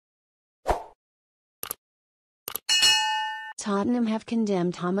Tottenham have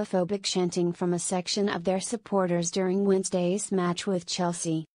condemned homophobic chanting from a section of their supporters during Wednesday's match with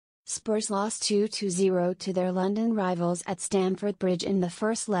Chelsea. Spurs lost 2-0 to their London rivals at Stamford Bridge in the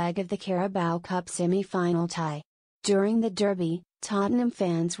first leg of the Carabao Cup semi-final tie. During the derby, Tottenham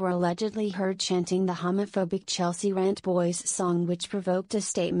fans were allegedly heard chanting the homophobic Chelsea Rant Boys song, which provoked a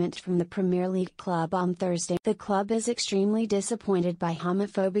statement from the Premier League club on Thursday. The club is extremely disappointed by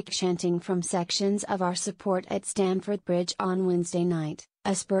homophobic chanting from sections of our support at Stamford Bridge on Wednesday night,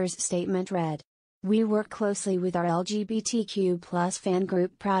 a Spurs statement read. We work closely with our LGBTQ+ fan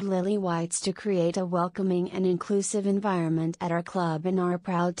group Proud Lily Whites to create a welcoming and inclusive environment at our club and are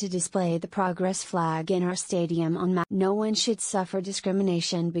proud to display the progress flag in our stadium on match. No one should suffer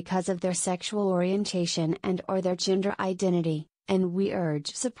discrimination because of their sexual orientation and or their gender identity, and we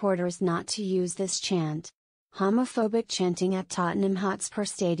urge supporters not to use this chant. Homophobic chanting at Tottenham Hotspur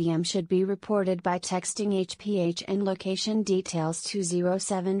Stadium should be reported by texting HPH and location details to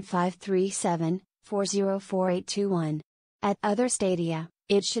 07537 404821. At other stadia,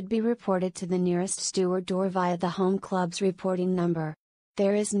 it should be reported to the nearest steward or via the home club's reporting number.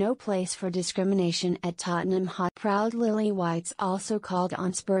 There is no place for discrimination at Tottenham Hotspur. Proud Lily Whites also called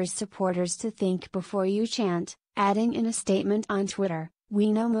on Spurs supporters to think before you chant, adding in a statement on Twitter,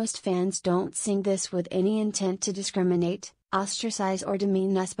 "We know most fans don't sing this with any intent to discriminate, ostracize or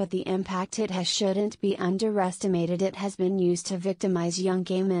demean us, but the impact it has shouldn't be underestimated. It has been used to victimize young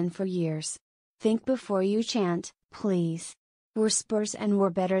gay men for years. Think before you chant, please. We're Spurs and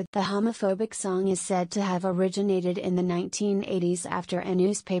we're better." The homophobic song is said to have originated in the 1980s after a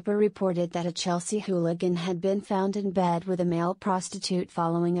newspaper reported that a Chelsea hooligan had been found in bed with a male prostitute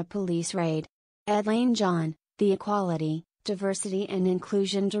following a police raid. Elaine John, the Equality, Diversity and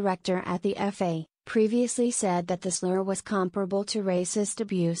Inclusion Director at the FA, previously said that the slur was comparable to racist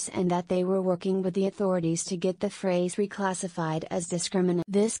abuse and that they were working with the authorities to get the phrase reclassified as discriminatory.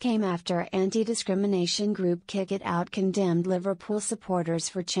 This came after anti-discrimination group Kick It Out condemned Liverpool supporters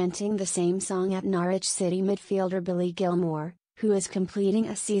for chanting the same song at Norwich City midfielder Billy Gilmore, who is completing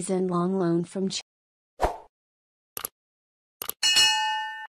a season-long loan from Chelsea.